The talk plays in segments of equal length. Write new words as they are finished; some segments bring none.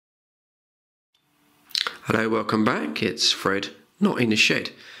Hello, welcome back. It's Fred, not in the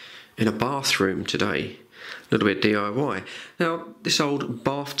shed, in a bathroom today. A little bit DIY. Now, this old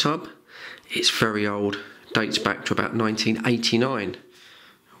bathtub, it's very old, dates back to about 1989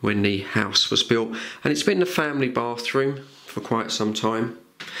 when the house was built, and it's been the family bathroom for quite some time.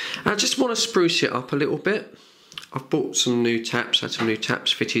 I just want to spruce it up a little bit. I've bought some new taps, had some new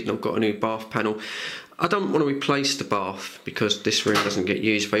taps fitted, and I've got a new bath panel. I don't want to replace the bath because this room doesn't get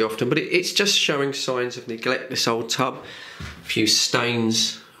used very often, but it's just showing signs of neglect, this old tub. A few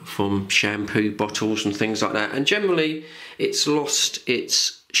stains from shampoo bottles and things like that, and generally it's lost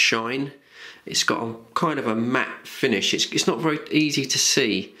its shine. It's got a kind of a matte finish. It's not very easy to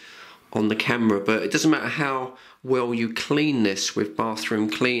see on the camera, but it doesn't matter how well you clean this with bathroom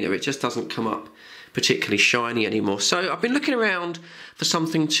cleaner, it just doesn't come up particularly shiny anymore. So I've been looking around for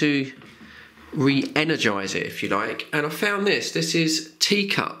something to re-energise it, if you like, and I found this. This is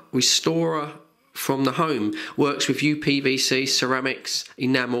T-Cut Restorer from the Home. Works with UPVC, ceramics,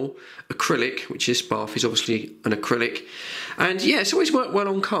 enamel, acrylic, which this bath is obviously an acrylic, and yeah, it's always worked well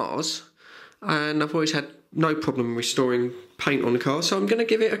on cars, and I've always had no problem restoring paint on the car, so I'm going to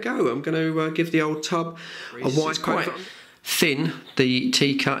give it a go. I'm going to give the old tub a wide coat. Quite thin, the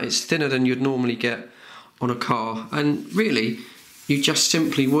T-Cut, it's thinner than you'd normally get on a car, and really you just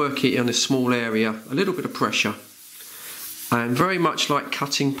simply work it in a small area, a little bit of pressure, and very much like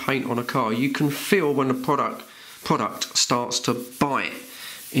cutting paint on a car, you can feel when the product starts to bite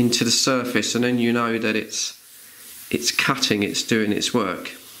into the surface, and then you know that it's cutting, it's doing its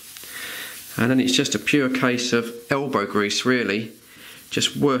work. And then it's just a pure case of elbow grease, really,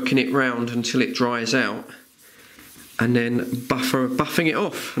 just working it round until it dries out, and then buffing it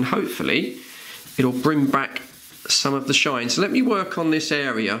off, and hopefully it'll bring back some of the shine. So let me work on this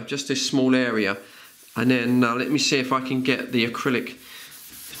area, just this small area, and then let me see if I can get the acrylic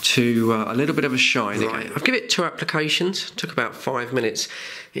to a little bit of a shine. Right. I've given it 2 applications, took about 5 minutes.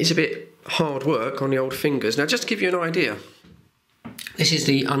 It's a bit hard work on the old fingers. Now, just to give you an idea, this is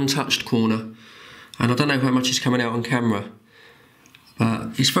the untouched corner, and I don't know how much is coming out on camera,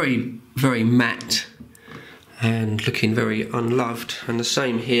 but it's very, very matte and looking very unloved, and the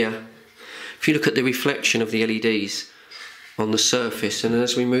same here. If you look at the reflection of the LEDs on the surface, and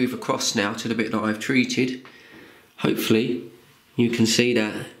as we move across now to the bit that I've treated, hopefully you can see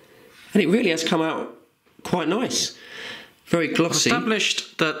that, and it really has come out quite nice, very glossy. I've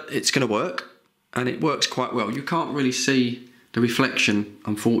established that it's going to work, and it works quite well. You can't really see the reflection,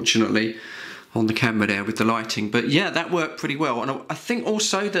 unfortunately, on the camera there with the lighting, but yeah, that worked pretty well. And I think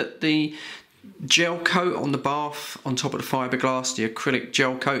also that the gel coat on the bath on top of the fiberglass, the acrylic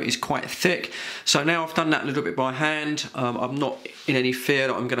gel coat, is quite thick. So now I've done that a little bit by hand. I'm not in any fear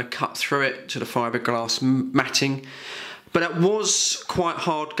that I'm going to cut through it to the fiberglass matting, but that was quite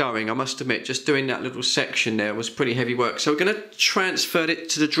hard going, I must admit. Just doing that little section there was pretty heavy work. So we're going to transfer it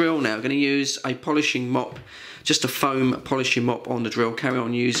to the drill now. We're going to use a polishing mop, just a foam polishing mop on the drill, carry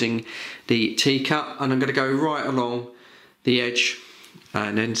on using the T-Cut, and I'm going to go right along the edge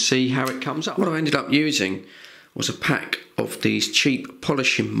and then see how it comes up. What I ended up using was a pack of these cheap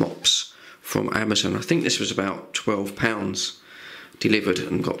polishing mops from Amazon. I think this was about £12 delivered,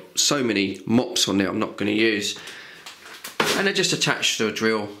 and got so many mops on there I'm not going to use. And they're just attached to a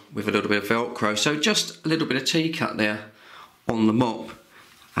drill with a little bit of Velcro. So just a little bit of T-Cut there on the mop,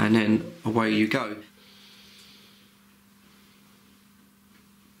 and then away you go.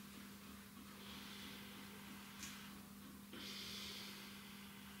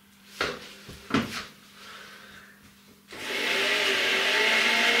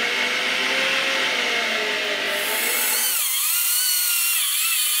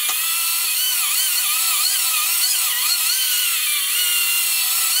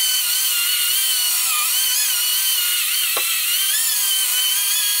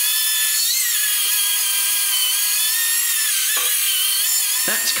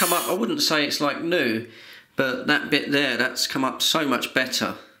 That's come up, I wouldn't say it's like new, but that bit there, that's come up so much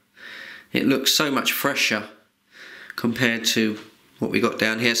better. It looks so much fresher compared to what we got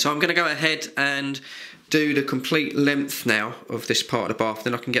down here. So I'm going to go ahead and do the complete length now of this part of the bath,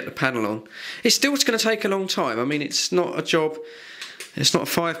 then I can get the panel on. It's still going to take a long time. I mean, it's not a job, it's not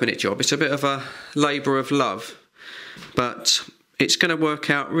a 5-minute job, it's a bit of a labour of love, but it's going to work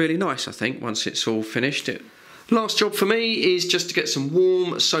out really nice, I think, once it's all finished. Last job for me is just to get some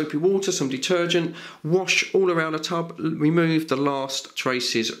warm soapy water, some detergent, wash all around the tub, remove the last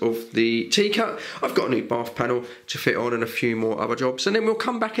traces of the T-Cut. I've got a new bath panel to fit on and a few more other jobs, and then we'll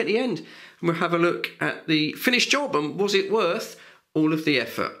come back at the end and we'll have a look at the finished job and was it worth all of the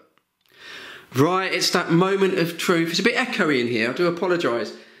effort. Right, it's that moment of truth. It's a bit echoey in here, I do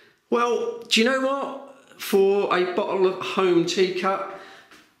apologise. Well, do you know what? for a bottle of home teacup.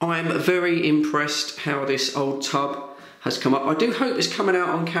 I'm very impressed how this old tub has come up. I do hope it's coming out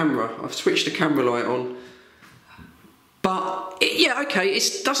on camera. I've switched the camera light on. But yeah, okay,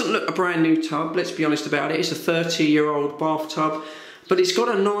 it doesn't look a brand new tub, let's be honest about it. It's a 30-year-old bathtub, but it's got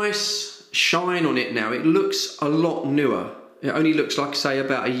a nice shine on it now. It looks a lot newer. It only looks like, say,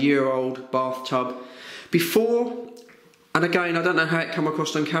 about a year-old bathtub. Before, and again, I don't know how it came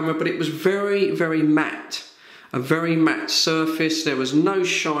across on camera, but it was very, very matte. A very matte surface. There was no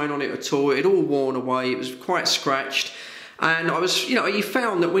shine on it at all. It all worn away. It was quite scratched. And I was, you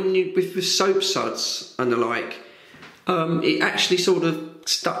found that when you, with soap suds and the like, it actually sort of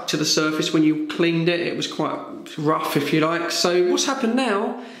stuck to the surface when you cleaned it. It was quite rough, if you like. So what's happened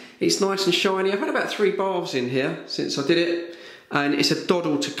now, it's nice and shiny. I've had about 3 baths in here since I did it. And it's a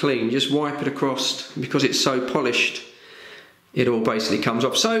doddle to clean. Just wipe it across. Because it's so polished, it all basically comes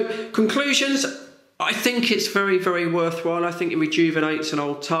off. So, conclusions. I think it's very, very worthwhile. I think it rejuvenates an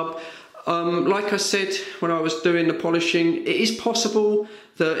old tub. Like I said when I was doing the polishing, it is possible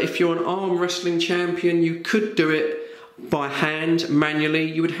that if you're an arm wrestling champion, you could do it by hand,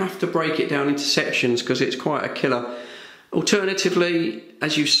 manually. You would have to break it down into sections because it's quite a killer. Alternatively,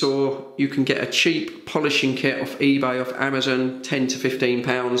 as you saw, you can get a cheap polishing kit off eBay, off Amazon, £10 to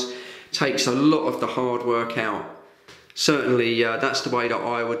 £15. Takes a lot of the hard work out. Certainly, that's the way that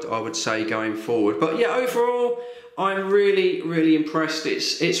I would say going forward. But yeah, overall, I'm really, really impressed.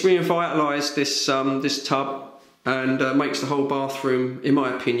 It's revitalised this tub and makes the whole bathroom, in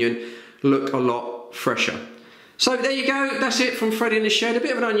my opinion, look a lot fresher. So there you go. That's it from Freddy in the Shed. A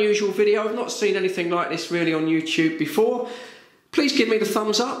bit of an unusual video. I've not seen anything like this really on YouTube before. Please give me the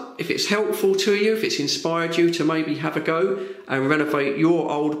thumbs up if it's helpful to you, if it's inspired you to maybe have a go and renovate your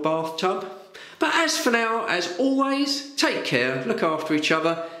old bathtub. But as for now, as always, take care, look after each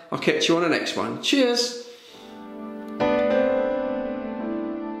other. I'll catch you on the next one. Cheers.